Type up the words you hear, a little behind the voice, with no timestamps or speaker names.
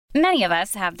Many of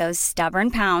us have those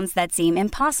stubborn pounds that seem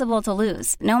impossible to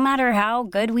lose, no matter how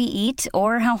good we eat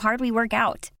or how hard we work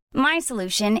out. My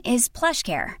solution is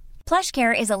PlushCare.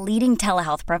 PlushCare is a leading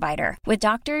telehealth provider with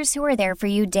doctors who are there for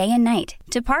you day and night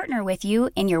to partner with you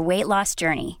in your weight loss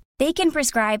journey. They can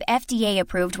prescribe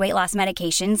FDA-approved weight loss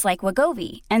medications like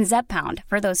Wegovy and Zepbound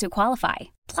for those who qualify.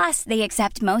 Plus, they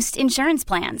accept most insurance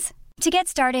plans. To get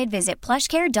started, visit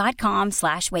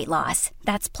plushcare.com/weightloss.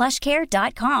 That's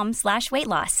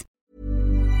plushcare.com/weightloss.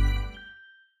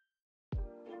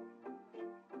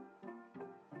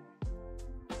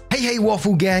 Hey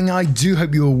Waffle Gang, I do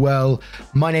hope you're well.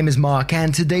 My name is Mark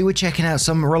and today we're checking out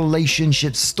some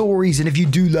relationship stories, and if you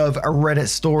do love a Reddit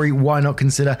story, why not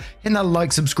consider hitting that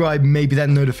like, subscribe, maybe that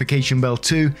notification bell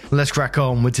too. Let's crack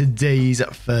on with today's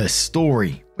first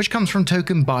story, which comes from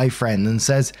Token Bi Friend and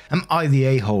says, am I the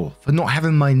a-hole for not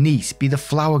having my niece be the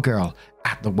flower girl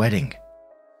at the wedding?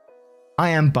 I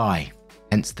am bi,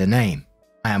 hence the name.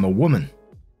 I am a woman.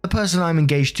 The person I'm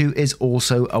engaged to is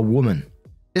also a woman.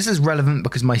 This is relevant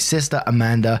because my sister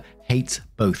Amanda hates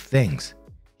both things.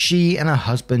 She and her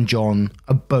husband John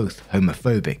are both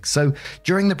homophobic, so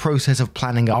during the process of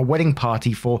planning our wedding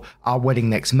party for our wedding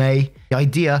next May, the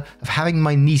idea of having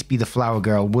my niece be the flower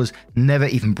girl was never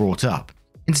even brought up.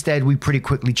 Instead, we pretty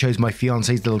quickly chose my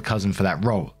fiance's little cousin for that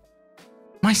role.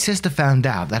 My sister found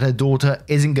out that her daughter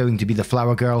isn't going to be the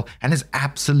flower girl and is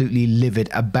absolutely livid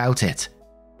about it.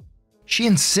 She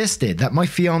insisted that my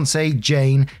fiancée,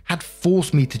 Jane, had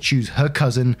forced me to choose her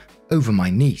cousin over my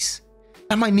niece.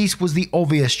 That my niece was the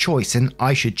obvious choice and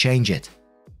I should change it.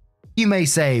 You may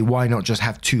say, why not just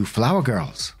have two flower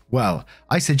girls? Well,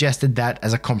 I suggested that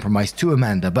as a compromise to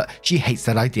Amanda, but she hates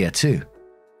that idea too.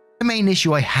 The main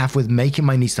issue I have with making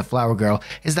my niece the flower girl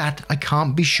is that I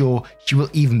can't be sure she will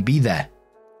even be there.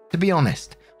 To be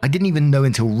honest, I didn't even know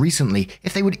until recently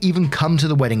if they would even come to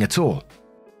the wedding at all.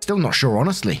 Still not sure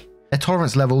honestly. Their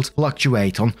tolerance levels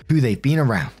fluctuate on who they've been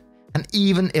around, and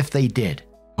even if they did,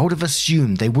 I would have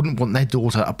assumed they wouldn't want their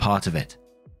daughter a part of it.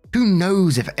 Who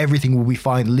knows if everything will be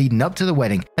fine leading up to the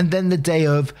wedding, and then the day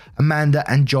of, Amanda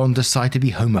and John decide to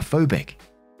be homophobic.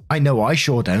 I know I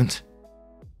sure don't.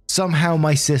 Somehow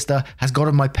my sister has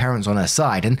gotten my parents on her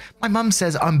side, and my mum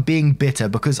says I'm being bitter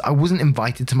because I wasn't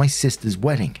invited to my sister's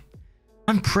wedding.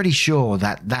 I'm pretty sure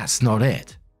that that's not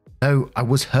it, though I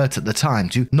was hurt at the time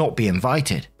to not be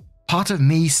invited. Part of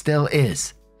me still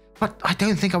is, but I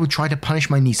don't think I would try to punish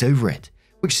my niece over it,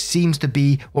 which seems to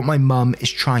be what my mum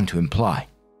is trying to imply.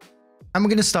 And we're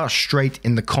going to start straight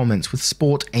in the comments with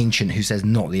Sport Ancient, who says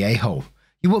not the a-hole.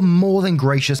 You were more than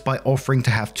gracious by offering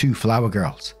to have two flower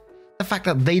girls. The fact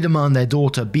that they demand their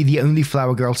daughter be the only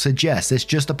flower girl suggests it's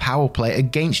just a power play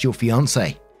against your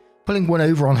fiancé, pulling one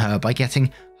over on her by getting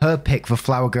her pick for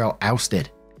flower girl ousted,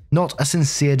 not a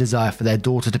sincere desire for their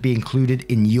daughter to be included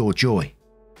in your joy.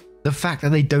 The fact that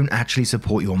they don't actually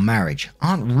support your marriage,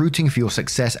 aren't rooting for your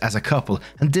success as a couple,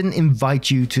 and didn't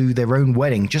invite you to their own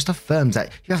wedding just affirms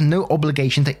that you have no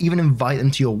obligation to even invite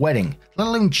them to your wedding, let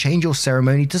alone change your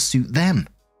ceremony to suit them.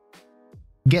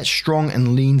 Get Strong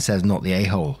and Lean says not the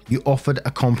a-hole. You offered a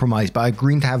compromise by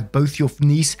agreeing to have both your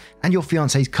niece and your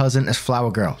fiance's cousin as flower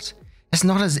girls. It's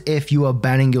not as if you are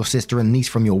banning your sister and niece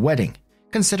from your wedding.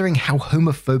 Considering how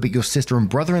homophobic your sister and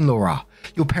brother-in-law are,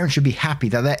 your parents should be happy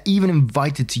that they're even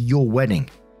invited to your wedding.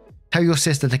 Tell your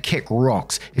sister to kick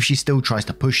rocks if she still tries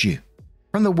to push you.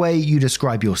 From the way you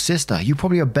describe your sister, you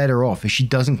probably are better off if she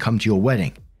doesn't come to your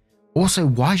wedding. Also,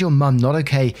 why is your mum not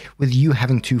okay with you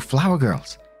having two flower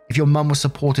girls? If your mum was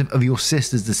supportive of your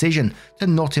sister's decision to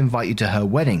not invite you to her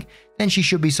wedding, then she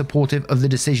should be supportive of the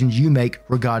decisions you make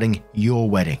regarding your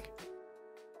wedding.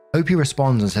 Opie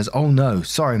responds and says, oh no,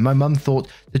 sorry, my mum thought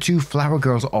the two flower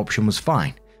girls option was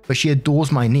fine, but she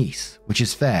adores my niece, which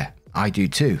is fair, I do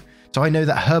too, so I know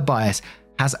that her bias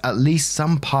has at least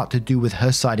some part to do with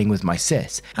her siding with my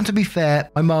sis, and to be fair,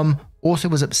 my mum also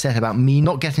was upset about me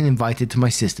not getting invited to my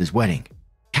sister's wedding.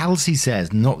 Kelsey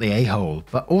says, not the a-hole,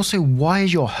 but also why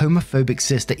is your homophobic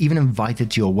sister even invited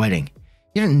to your wedding?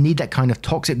 You don't need that kind of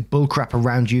toxic bullcrap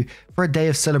around you for a day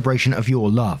of celebration of your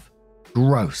love.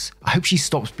 Gross. I hope she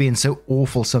stops being so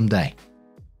awful someday.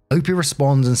 Opie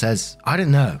responds and says, I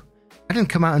don't know. I didn't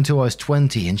come out until I was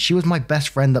 20 and she was my best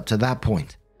friend up to that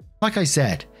point. Like I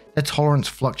said, their tolerance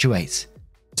fluctuates.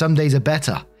 Some days are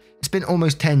better. It's been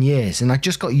almost 10 years and I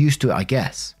just got used to it, I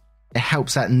guess. It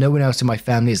helps that no one else in my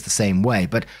family is the same way,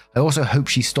 but I also hope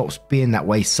she stops being that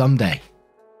way someday.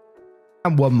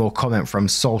 And one more comment from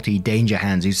Salty Danger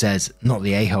Hands who says, not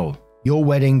the a-hole. Your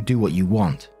wedding, do what you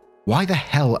want. Why the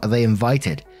hell are they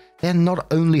invited? They're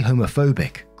not only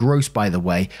homophobic, gross by the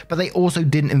way, but they also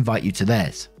didn't invite you to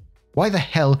theirs. Why the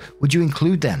hell would you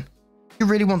include them? You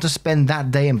really want to spend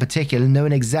that day in particular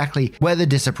knowing exactly where the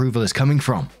disapproval is coming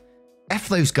from. F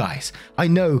those guys. I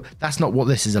know that's not what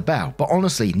this is about, but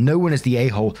honestly, no one is the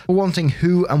a-hole for wanting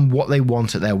who and what they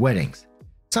want at their weddings.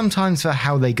 Sometimes for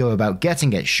how they go about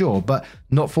getting it, sure, but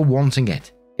not for wanting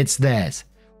it. It's theirs.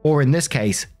 Or in this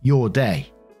case, your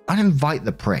day. Uninvite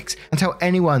the pricks and tell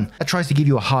anyone that tries to give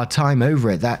you a hard time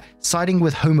over it that siding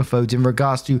with homophobes in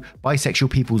regards to bisexual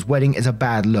people's wedding is a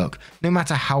bad look, no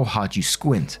matter how hard you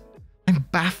squint. I'm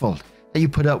baffled that you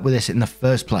put up with this in the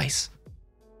first place.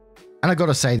 And I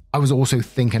gotta say, I was also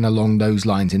thinking along those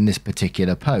lines in this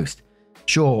particular post.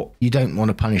 Sure, you don't want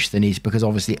to punish the niece because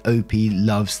obviously OP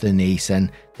loves the niece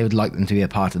and they would like them to be a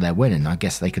part of their wedding. I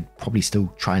guess they could probably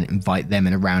still try and invite them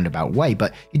in a roundabout way,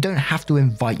 but you don't have to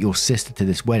invite your sister to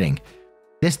this wedding.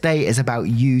 This day is about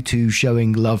you two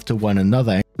showing love to one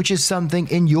another, which is something,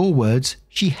 in your words,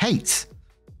 she hates.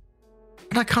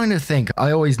 And I kind of think,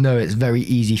 I always know it's very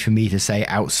easy for me to say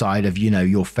outside of,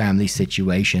 your family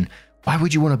situation, why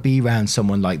would you want to be around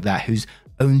someone like that who's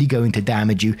only going to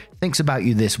damage you, thinks about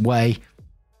you this way?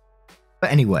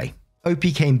 But anyway, OP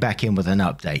came back in with an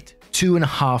update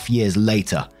 2.5 years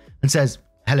later and says,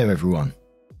 "Hello everyone.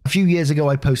 A few years ago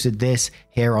I posted this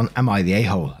here on Am I the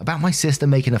A-hole about my sister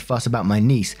making a fuss about my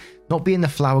niece not being the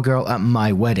flower girl at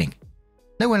my wedding.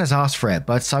 No one has asked for it,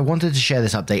 but I wanted to share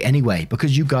this update anyway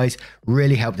because you guys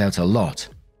really helped out a lot.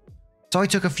 So I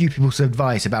took a few people's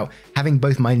advice about having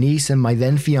both my niece and my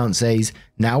then fiance's,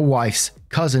 now wife's,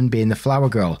 cousin being the flower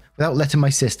girl without letting my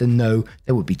sister know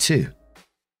there would be two.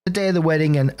 The day of the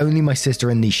wedding and only my sister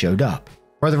and niece showed up.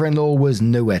 Brother-in-law was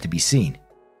nowhere to be seen.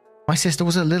 My sister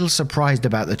was a little surprised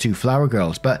about the two flower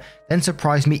girls, but then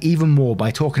surprised me even more by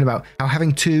talking about how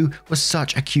having two was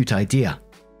such a cute idea.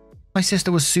 My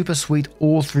sister was super sweet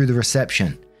all through the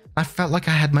reception. I felt like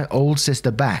I had my old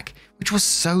sister back, which was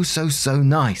so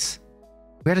nice.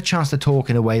 We had a chance to talk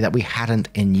in a way that we hadn't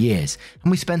in years,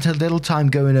 and we spent a little time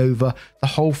going over the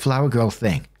whole flower girl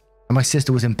thing, and my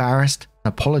sister was embarrassed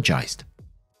and apologized.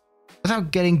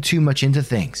 Without getting too much into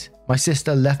things, my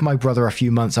sister left my brother a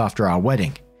few months after our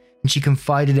wedding, and she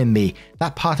confided in me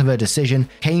that part of her decision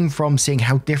came from seeing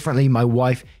how differently my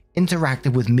wife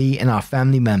interacted with me and our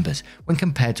family members when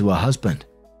compared to her husband.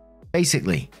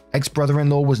 Basically,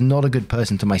 ex-brother-in-law was not a good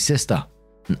person to my sister,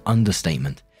 an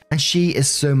understatement, and she is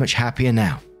so much happier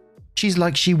now. She's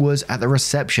like she was at the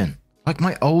reception, like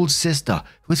my old sister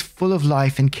who is full of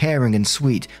life and caring and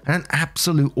sweet and an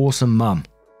absolute awesome mum.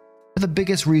 But the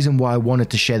biggest reason why I wanted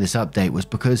to share this update was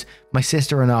because my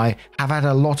sister and I have had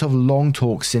a lot of long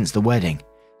talks since the wedding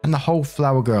and the whole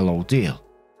flower girl ordeal.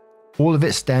 All of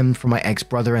it stemmed from my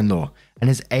ex-brother-in-law and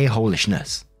his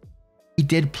a-holishness. He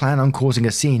did plan on causing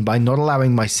a scene by not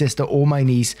allowing my sister or my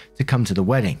niece to come to the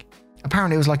wedding.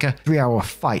 Apparently it was like a 3-hour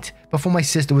fight before my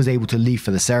sister was able to leave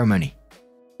for the ceremony.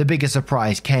 The biggest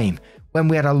surprise came when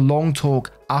we had a long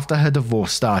talk after her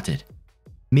divorce started.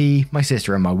 Me, my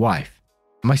sister and my wife.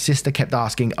 My sister kept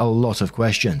asking a lot of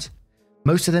questions.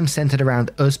 Most of them centered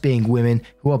around us being women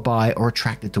who are bi or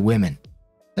attracted to women.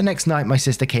 The next night my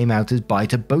sister came out as bi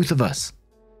to both of us.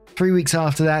 3 weeks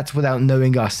after that, without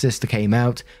knowing our sister came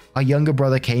out, our younger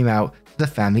brother came out to the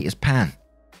family as pan.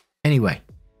 Anyway,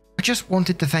 I just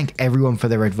wanted to thank everyone for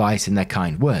their advice and their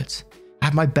kind words. I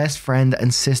have my best friend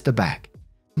and sister back.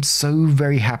 I'm so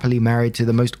very happily married to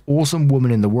the most awesome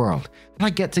woman in the world, and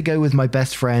I get to go with my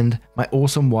best friend, my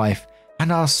awesome wife,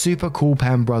 and our super cool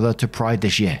pan brother to Pride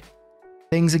this year.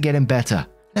 Things are getting better.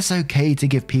 It's okay to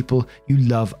give people you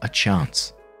love a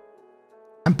chance.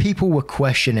 And people were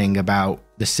questioning about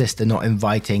the sister not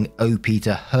inviting OP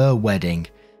to her wedding,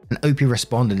 and OP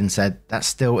responded and said that's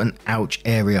still an ouch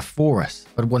area for us,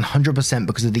 but 100%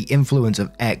 because of the influence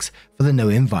of X for the no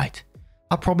invite.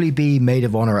 I'll probably be maid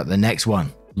of honor at the next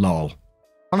one, lol.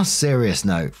 On a serious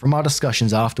note, from our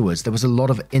discussions afterwards, there was a lot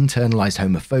of internalized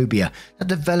homophobia that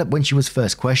developed when she was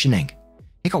first questioning.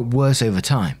 It got worse over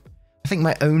time. I think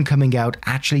my own coming out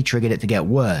actually triggered it to get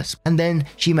worse, and then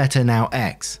she met her now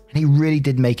ex, and he really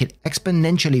did make it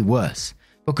exponentially worse,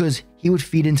 because he would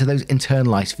feed into those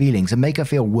internalized feelings and make her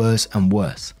feel worse and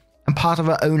worse. And part of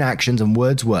her own actions and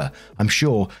words were, I'm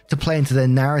sure, to play into the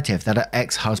narrative that her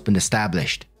ex-husband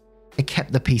established. It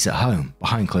kept the peace at home,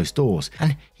 behind closed doors,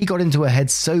 and he got into her head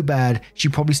so bad she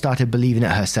probably started believing it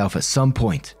herself at some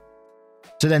point.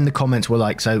 So then the comments were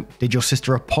like, so did your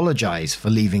sister apologize for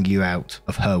leaving you out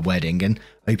of her wedding? And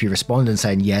OP responded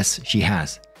saying yes, she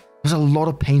has. There was a lot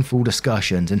of painful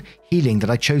discussions and healing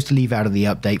that I chose to leave out of the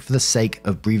update for the sake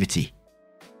of brevity.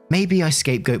 Maybe I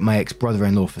scapegoat my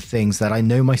ex-brother-in-law for things that I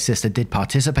know my sister did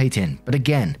participate in, but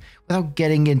again, without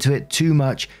getting into it too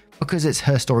much because it's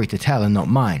her story to tell and not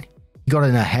mine. He got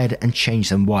in her head and changed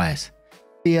some wires.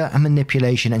 Fear and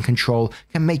manipulation and control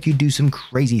can make you do some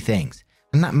crazy things,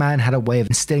 and that man had a way of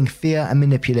instilling fear and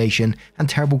manipulation and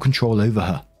terrible control over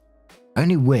her. I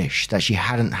only wish that she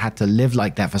hadn't had to live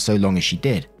like that for so long as she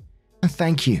did. And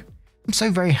thank you. I'm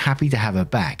so very happy to have her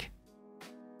back.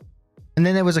 And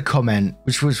then there was a comment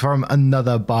which was from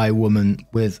another bi woman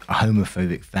with a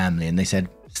homophobic family, and they said,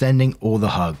 sending all the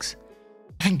hugs.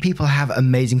 I think people have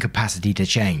amazing capacity to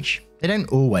change. They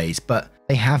don't always, but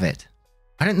they have it.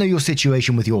 I don't know your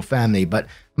situation with your family, but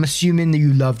I'm assuming that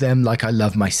you love them like I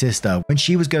love my sister when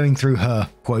she was going through her,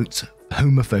 quote,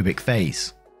 homophobic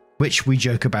phase, which we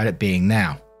joke about it being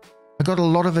now. I got a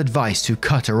lot of advice to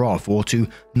cut her off or to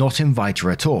not invite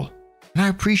her at all. And I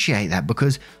appreciate that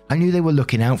because I knew they were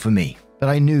looking out for me, but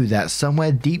I knew that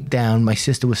somewhere deep down my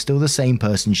sister was still the same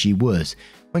person she was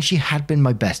when she had been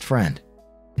my best friend.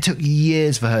 It took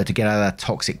years for her to get out of that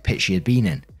toxic pit she had been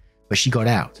in, but she got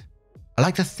out. I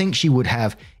like to think she would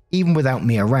have, even without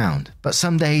me around, but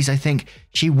some days I think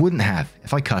she wouldn't have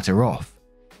if I cut her off.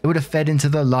 It would have fed into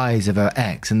the lies of her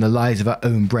ex and the lies of her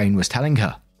own brain was telling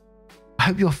her. I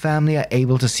hope your family are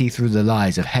able to see through the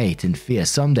lies of hate and fear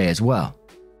someday as well.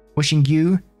 Wishing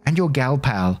you and your gal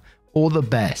pal all the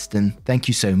best, and thank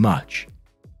you so much.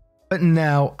 But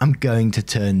now I'm going to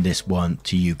turn this one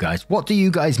to you guys. What do you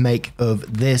guys make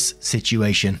of this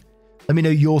situation? Let me know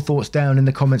your thoughts down in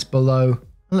the comments below,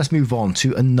 and let's move on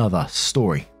to another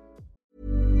story.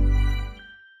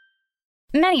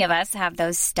 Many of us have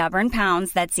those stubborn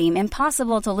pounds that seem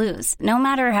impossible to lose, no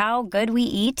matter how good we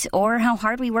eat or how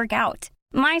hard we work out.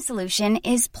 My solution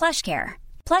is PlushCare.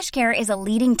 PlushCare is a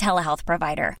leading telehealth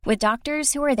provider with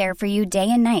doctors who are there for you day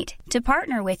and night to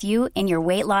partner with you in your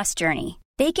weight loss journey.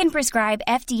 They can prescribe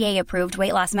FDA-approved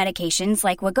weight loss medications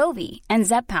like Wegovy and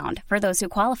Zepbound for those who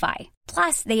qualify.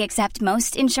 Plus, they accept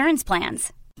most insurance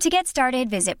plans. To get started,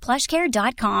 visit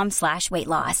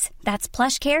plushcare.com/weightloss. That's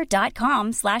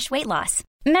plushcare.com/weightloss.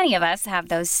 Many of us have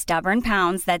those stubborn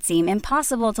pounds that seem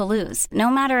impossible to lose, no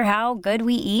matter how good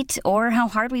we eat or how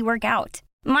hard we work out.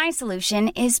 My solution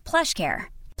is PlushCare.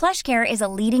 PlushCare is a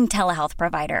leading telehealth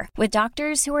provider with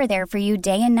doctors who are there for you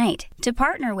day and night to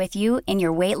partner with you in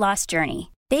your weight loss journey.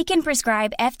 They can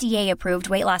prescribe FDA-approved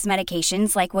weight loss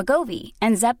medications like Wegovy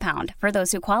and Zepbound for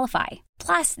those who qualify.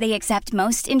 Plus, they accept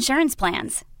most insurance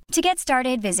plans. To get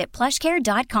started, visit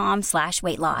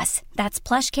plushcare.com/weightloss. That's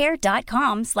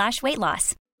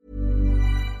plushcare.com/weightloss.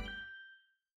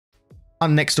 Our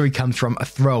next story comes from a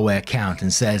throwaway account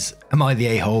and says, am I the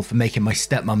a-hole for making my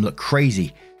stepmom look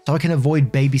crazy so I can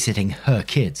avoid babysitting her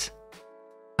kids?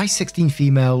 I, 16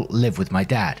 female, live with my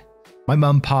dad. My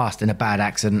mum passed in a bad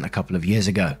accident a couple of years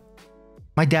ago.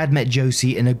 My dad met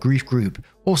Josie in a grief group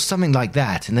or something like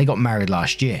that, and they got married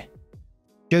last year.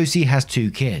 Josie has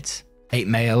 2 kids, 8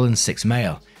 male and 6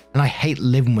 male, and I hate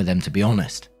living with them, to be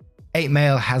honest. 8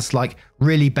 male has like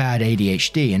really bad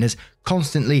ADHD and is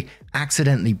constantly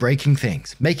accidentally breaking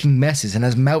things, making messes, and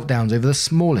has meltdowns over the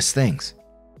smallest things.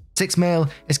 6 male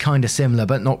is kinda similar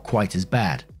but not quite as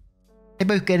bad. They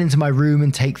both get into my room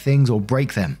and take things or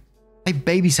break them. I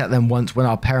babysat them once when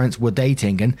our parents were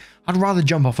dating, and I'd rather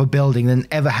jump off a building than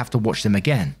ever have to watch them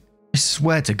again. I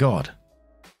swear to God.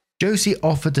 Josie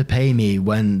offered to pay me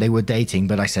when they were dating,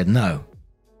 but I said no.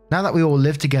 Now that we all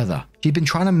live together, she's been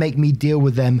trying to make me deal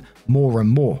with them more and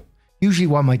more, usually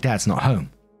while my dad's not home.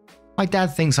 My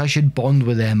dad thinks I should bond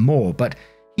with them more, but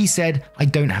he said I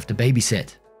don't have to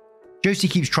babysit. Josie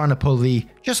keeps trying to pull the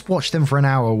just watch them for an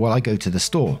hour while I go to the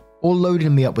store, or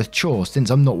loading me up with chores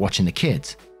since I'm not watching the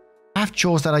kids. I have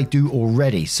chores that I do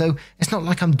already, so it's not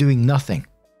like I'm doing nothing.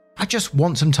 I just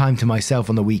want some time to myself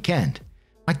on the weekend.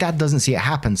 My dad doesn't see it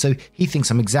happen, so he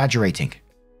thinks I'm exaggerating.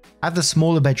 I have the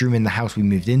smaller bedroom in the house we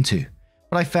moved into,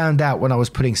 but I found out when I was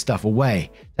putting stuff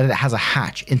away that it has a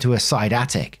hatch into a side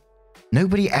attic.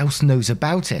 Nobody else knows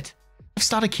about it. I've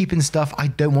started keeping stuff I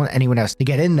don't want anyone else to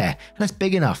get in there, and it's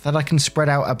big enough that I can spread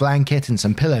out a blanket and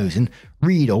some pillows and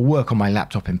read or work on my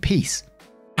laptop in peace.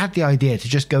 I had the idea to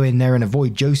just go in there and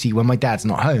avoid Josie when my dad's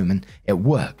not home, and it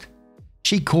worked.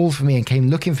 She called for me and came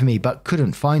looking for me but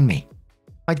couldn't find me.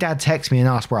 My dad texted me and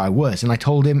asked where I was, and I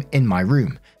told him in my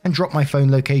room and dropped my phone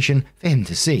location for him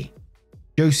to see.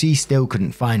 Josie still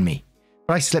couldn't find me,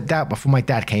 but I slipped out before my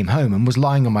dad came home and was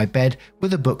lying on my bed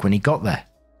with a book when he got there.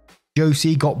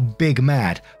 Josie got big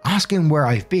mad, asking where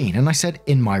I've been, and I said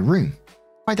in my room.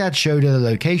 My dad showed her the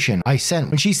location I sent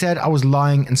when she said I was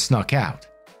lying and snuck out.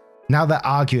 Now they're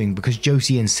arguing because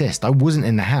Josie insists I wasn't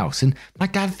in the house, and my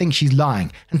dad thinks she's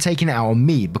lying and taking it out on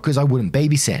me because I wouldn't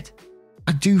babysit.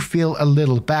 I do feel a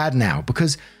little bad now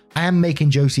because I am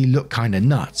making Josie look kinda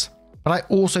nuts, but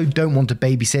I also don't want to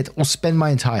babysit or spend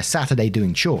my entire Saturday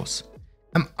doing chores.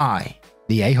 Am I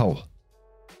the a-hole?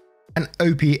 And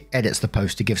OP edits the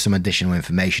post to give some additional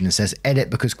information and says, edit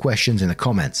because questions in the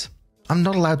comments. I'm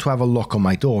not allowed to have a lock on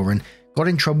my door and got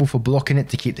in trouble for blocking it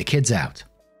to keep the kids out.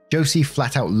 Josie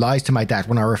flat out lies to my dad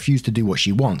when I refuse to do what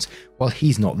she wants while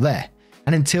he's not there.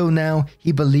 And until now,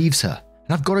 he believes her.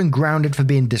 And I've gotten grounded for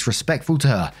being disrespectful to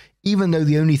her, even though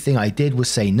the only thing I did was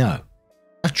say no.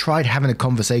 I've tried having a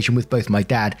conversation with both my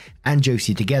dad and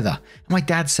Josie together, and my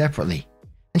dad separately.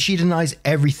 And she denies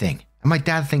everything. And my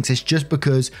dad thinks it's just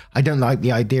because I don't like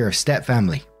the idea of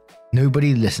stepfamily.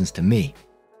 Nobody listens to me.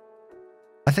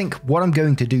 I think what I'm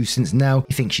going to do, since now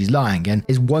he thinks she's lying and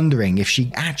is wondering if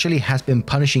she actually has been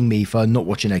punishing me for not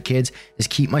watching her kids, is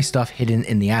keep my stuff hidden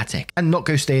in the attic and not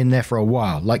go stay in there for a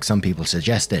while like some people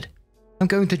suggested. I'm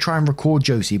going to try and record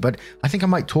Josie, but I think I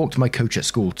might talk to my coach at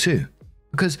school too,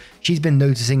 because she's been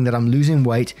noticing that I'm losing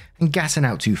weight and gassing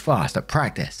out too fast at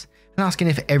practice and asking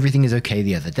if everything is okay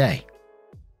the other day.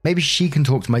 Maybe she can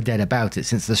talk to my dad about it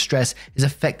since the stress is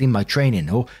affecting my training,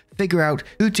 or figure out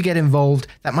who to get involved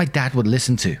that my dad would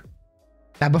listen to.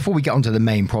 Now, before we get onto the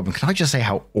main problem, can I just say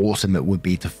how awesome it would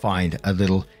be to find a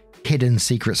little hidden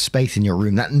secret space in your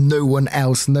room that no one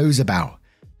else knows about?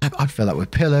 I'd fill that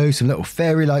with pillows, some little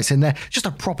fairy lights in there, just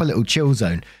a proper little chill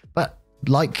zone. But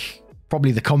like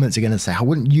probably the comments are going to say, I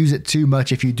wouldn't use it too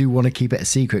much if you do want to keep it a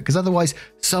secret, because otherwise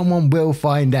someone will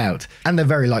find out. And they're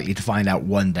very likely to find out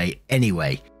one day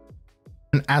anyway.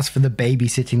 And as for the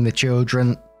babysitting the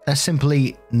children, they're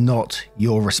simply not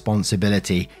your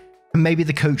responsibility. And maybe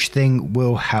the coach thing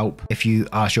will help if you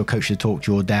ask your coach to talk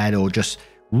to your dad, or just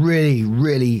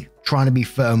really trying to be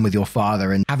firm with your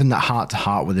father and having that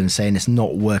heart-to-heart with him, saying it's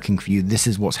not working for you, this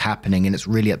is what's happening and it's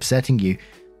really upsetting you.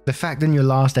 The fact in your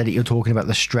last edit you're talking about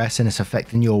the stress and it's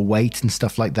affecting your weight and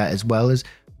stuff like that as well is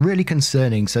really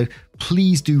concerning. So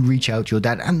please do reach out to your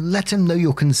dad and let him know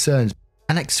your concerns.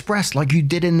 And express like you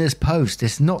did in this post.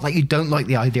 It's not like you don't like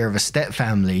the idea of a step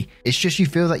family. It's just you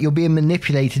feel that you're being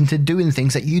manipulated into doing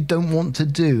things that you don't want to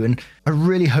do. And I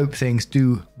really hope things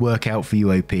do work out for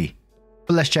you, OP. But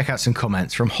let's check out some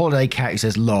comments from Holiday Cat, who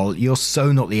says, lol, you're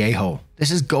so not the a-hole.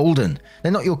 This is golden.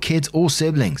 They're not your kids or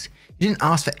siblings. You didn't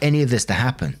ask for any of this to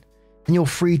happen. And your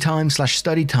free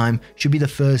time/study time should be the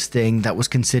first thing that was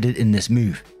considered in this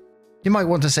move. You might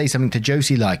want to say something to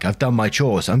Josie like, I've done my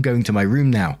chores, I'm going to my room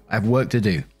now, I have work to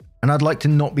do, and I'd like to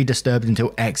not be disturbed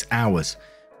until X hours,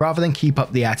 rather than keep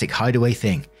up the attic hideaway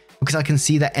thing, because I can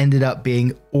see that ended up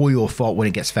being all your fault when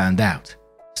it gets found out.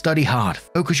 Study hard,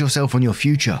 focus yourself on your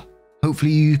future.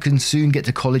 Hopefully you can soon get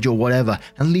to college or whatever,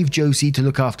 and leave Josie to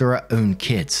look after her own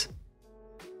kids.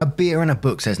 A beer and a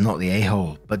book says not the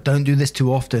a-hole, but don't do this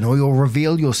too often or you'll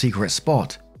reveal your secret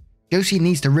spot. Josie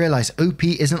needs to realize OP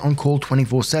isn't on call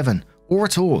 24/7, or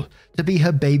at all, to be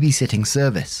her babysitting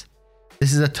service.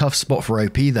 This is a tough spot for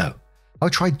OP though. I'll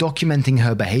try documenting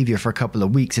her behavior for a couple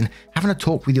of weeks and having a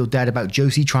talk with your dad about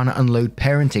Josie trying to unload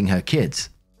parenting her kids.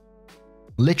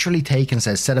 Literally take and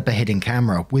says set up a hidden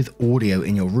camera with audio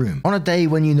in your room on a day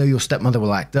when you know your stepmother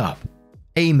will act up.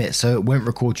 Aim it so it won't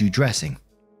record you dressing.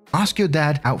 Ask your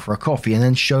dad out for a coffee and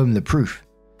then show him the proof.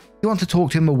 You want to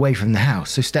talk to him away from the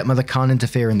house so stepmother can't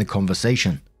interfere in the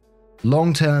conversation.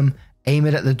 Long term, aim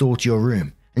it at the door to your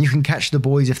room, and you can catch the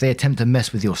boys if they attempt to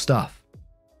mess with your stuff.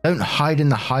 Don't hide in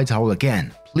the hide hole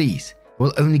again, please. It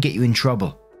will only get you in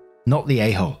trouble. Not the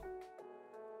a-hole.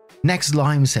 Next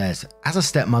Lime says, as a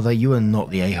stepmother, you are not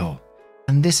the a-hole.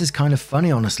 And this is kind of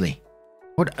funny, honestly.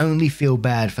 I would only feel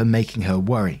bad for making her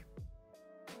worry.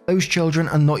 Those children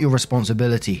are not your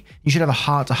responsibility. You should have a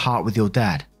heart-to-heart with your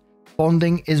dad.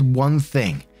 Bonding is one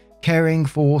thing. Caring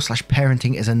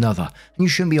for/parenting is another, and you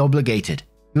shouldn't be obligated.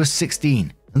 You are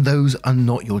 16, and those are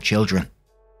not your children.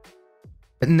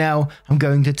 But now I'm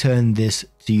going to turn this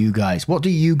to you guys. What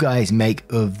do you guys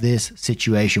make of this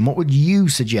situation? What would you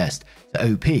suggest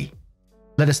to OP?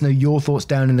 Let us know your thoughts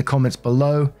down in the comments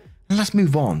below, and let's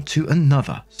move on to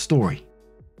another story.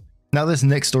 Now this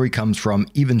next story comes from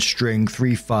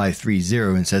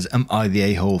Evenstring3530 and says, am I the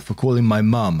a-hole for calling my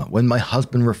mum when my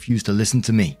husband refused to listen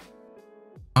to me?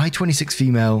 I, 26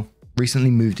 female,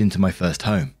 recently moved into my first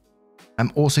home.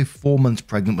 I'm also 4 months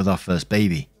pregnant with our first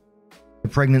baby. The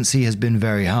pregnancy has been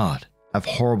very hard. I have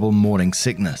horrible morning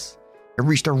sickness. It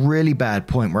reached a really bad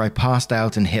point where I passed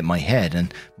out and hit my head,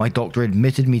 and my doctor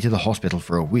admitted me to the hospital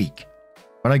for a week.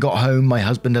 When I got home, my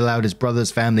husband allowed his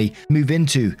brother's family to move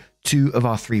into 2 of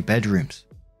our 3 bedrooms.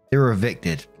 They were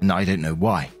evicted, and I don't know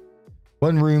why.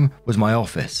 One room was my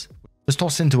office. It was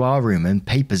tossed into our room and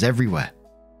papers everywhere.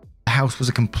 The house was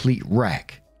a complete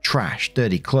wreck. Trash,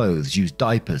 dirty clothes, used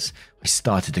diapers. I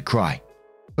started to cry.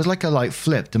 It was like a light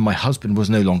flipped and my husband was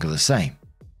no longer the same.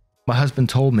 My husband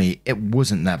told me it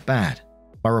wasn't that bad.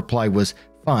 My reply was,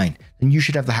 Fine, then you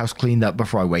should have the house cleaned up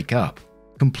before I wake up.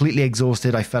 Completely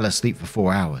exhausted, I fell asleep for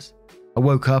 4 hours. I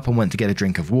woke up and went to get a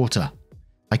drink of water.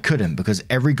 I couldn't because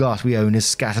every glass we own is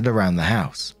scattered around the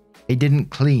house. They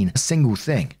didn't clean a single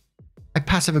thing. I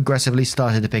passive-aggressively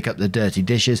started to pick up the dirty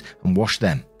dishes and wash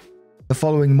them. The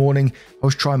following morning, I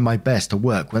was trying my best to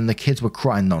work when the kids were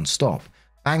crying non-stop,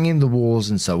 banging the walls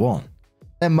and so on.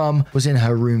 Their mum was in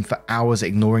her room for hours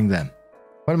ignoring them.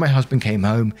 When my husband came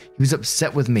home, he was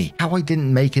upset with me how I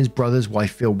didn't make his brother's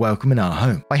wife feel welcome in our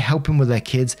home by helping with their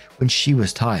kids when she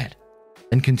was tired,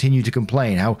 and continued to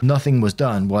complain how nothing was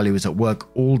done while he was at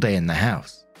work all day in the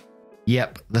house.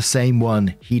 Yep, the same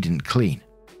one he didn't clean.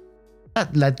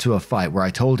 That led to a fight where I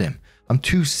told him I'm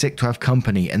too sick to have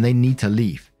company and they need to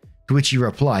leave, to which he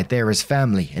replied they are his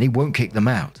family and he won't kick them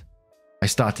out. I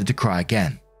started to cry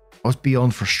again. I was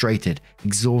beyond frustrated,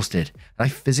 exhausted, and I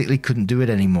physically couldn't do it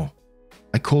anymore.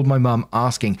 I called my mum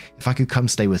asking if I could come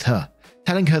stay with her,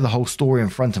 telling her the whole story in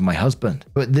front of my husband,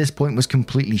 who at this point was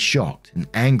completely shocked and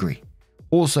angry.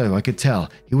 Also, I could tell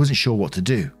he wasn't sure what to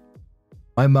do.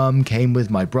 My mum came with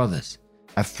my brothers.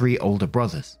 I have 3 older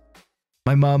brothers.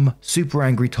 My mum, super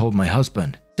angry, told my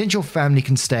husband, "Since your family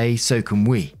can stay, so can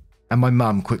we." And my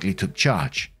mum quickly took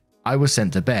charge. I was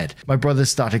sent to bed. My brothers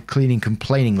started cleaning,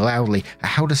 complaining loudly at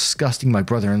how disgusting my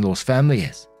brother-in-law's family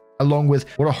is, along with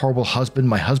what a horrible husband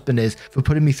my husband is for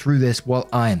putting me through this while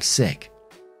I am sick.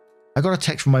 I got a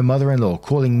text from my mother-in-law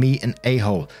calling me an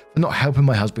a-hole for not helping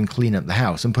my husband clean up the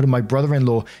house and putting my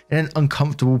brother-in-law in an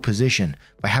uncomfortable position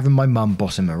by having my mum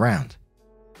boss him around.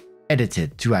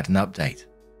 Edited to add an update.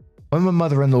 When my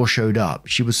mother-in-law showed up,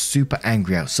 she was super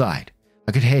angry outside.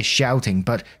 I could hear shouting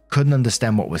but couldn't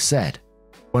understand what was said.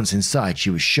 Once inside, she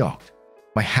was shocked.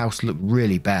 My house looked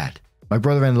really bad. My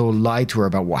brother-in-law lied to her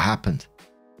about what happened.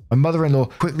 My mother-in-law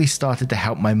quickly started to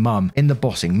help my mum in the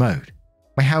bossing mode.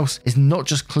 My house is not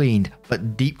just cleaned,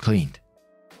 but deep cleaned.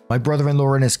 My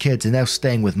brother-in-law and his kids are now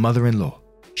staying with mother-in-law.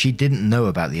 She didn't know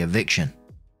about the eviction.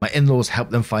 My in-laws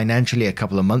helped them financially a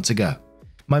couple of months ago.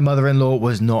 My mother-in-law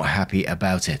was not happy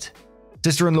about it.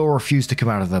 Sister-in-law refused to come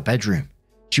out of her bedroom.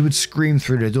 She would scream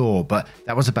through the door, but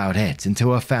that was about it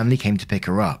until her family came to pick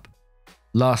her up.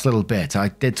 Last little bit, I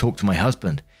did talk to my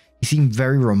husband. He seemed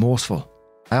very remorseful.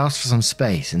 I asked for some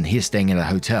space and he is staying in a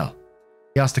hotel.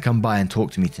 He asked to come by and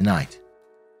talk to me tonight.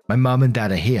 My mum and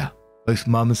dad are here. Both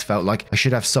mums felt like I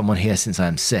should have someone here since I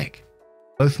am sick.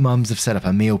 Both mums have set up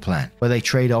a meal plan where they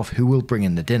trade off who will bring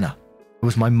in the dinner. It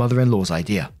was my mother-in-law's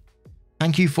idea.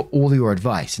 Thank you for all your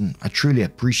advice and I truly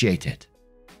appreciate it.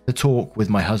 The talk with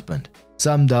my husband.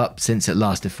 Summed up since it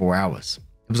lasted 4 hours.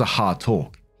 It was a hard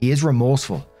talk. He is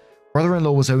remorseful.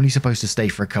 Brother-in-law was only supposed to stay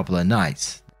for a couple of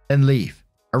nights, then leave.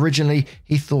 Originally,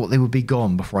 he thought they would be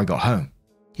gone before I got home.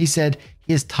 He said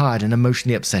he is tired and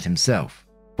emotionally upset himself.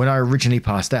 When I originally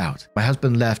passed out, my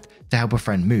husband left to help a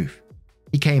friend move.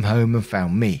 He came home and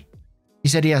found me. He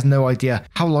said he has no idea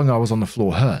how long I was on the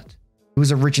floor hurt. He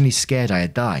was originally scared I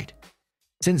had died.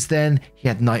 Since then, he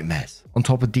had nightmares, on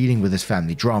top of dealing with his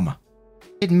family drama.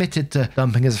 He admitted to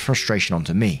dumping his frustration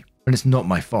onto me, when it's not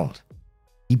my fault.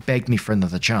 He begged me for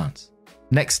another chance.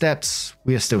 Next steps,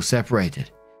 we are still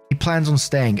separated. He plans on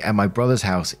staying at my brother's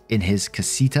house in his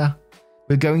casita.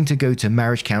 We're going to go to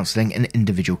marriage counseling and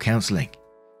individual counseling.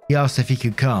 He asked if he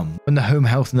could come when the home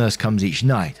health nurse comes each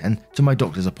night and to my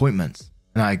doctor's appointments,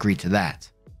 and I agreed to that.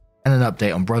 And an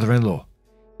update on brother-in-law.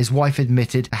 His wife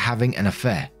admitted to having an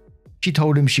affair. She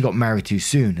told him she got married too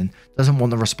soon and doesn't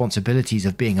want the responsibilities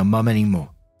of being a mum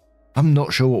anymore. I'm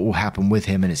not sure what will happen with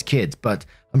him and his kids, but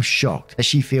I'm shocked that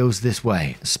she feels this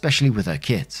way, especially with her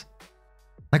kids.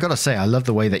 I gotta say, I love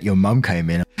the way that your mum came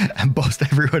in and bossed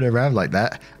everyone around like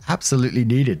that. Absolutely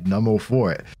needed, and I'm all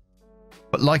for it.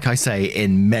 But like I say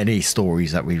in many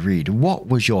stories that we read, what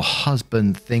was your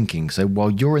husband thinking? So while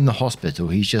you're in the hospital,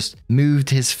 he's just moved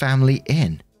his family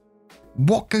in.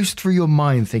 What goes through your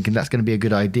mind thinking that's going to be a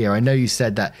good idea? I know you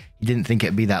said that you didn't think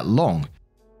it'd be that long.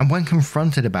 And when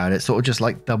confronted about it, sort of just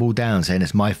like double down, saying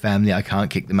it's my family, I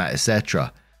can't kick them out,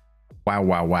 etc. Wow,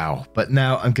 wow, wow. But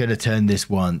now I'm going to turn this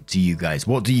one to you guys.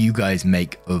 What do you guys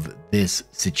make of this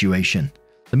situation?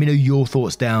 Let me know your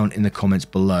thoughts down in the comments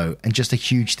below. And just a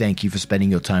huge thank you for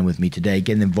spending your time with me today,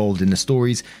 getting involved in the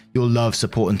stories. Your love,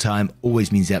 support, and time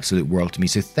always means the absolute world to me.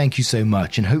 So thank you so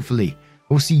much. And hopefully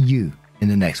we'll see you in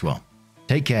the next one.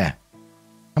 Take care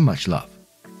and much love.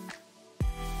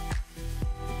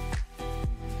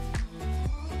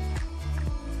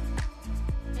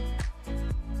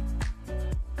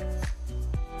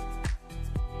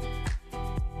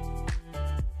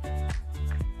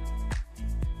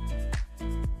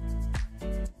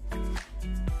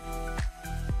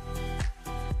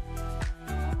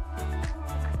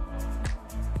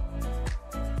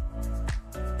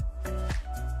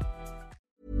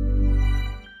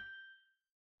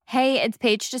 Hey, it's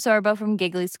Paige DeSorbo from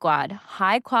Giggly Squad.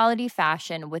 High quality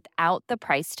fashion without the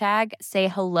price tag. Say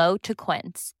hello to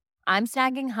Quince. I'm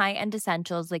snagging high-end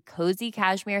essentials like cozy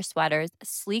cashmere sweaters,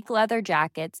 sleek leather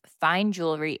jackets, fine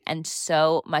jewelry, and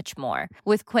so much more.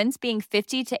 With Quince being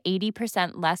 50 to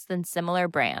 80% less than similar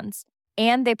brands.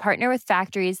 And they partner with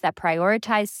factories that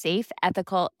prioritize safe,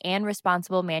 ethical, and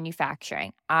responsible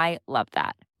manufacturing. I love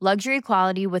that. Luxury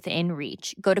quality within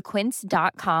reach. Go to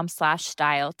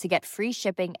quince.com/style to get free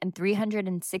shipping and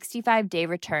 365-day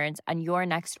returns on your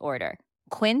next order.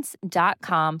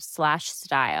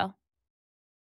 Quince.com/style.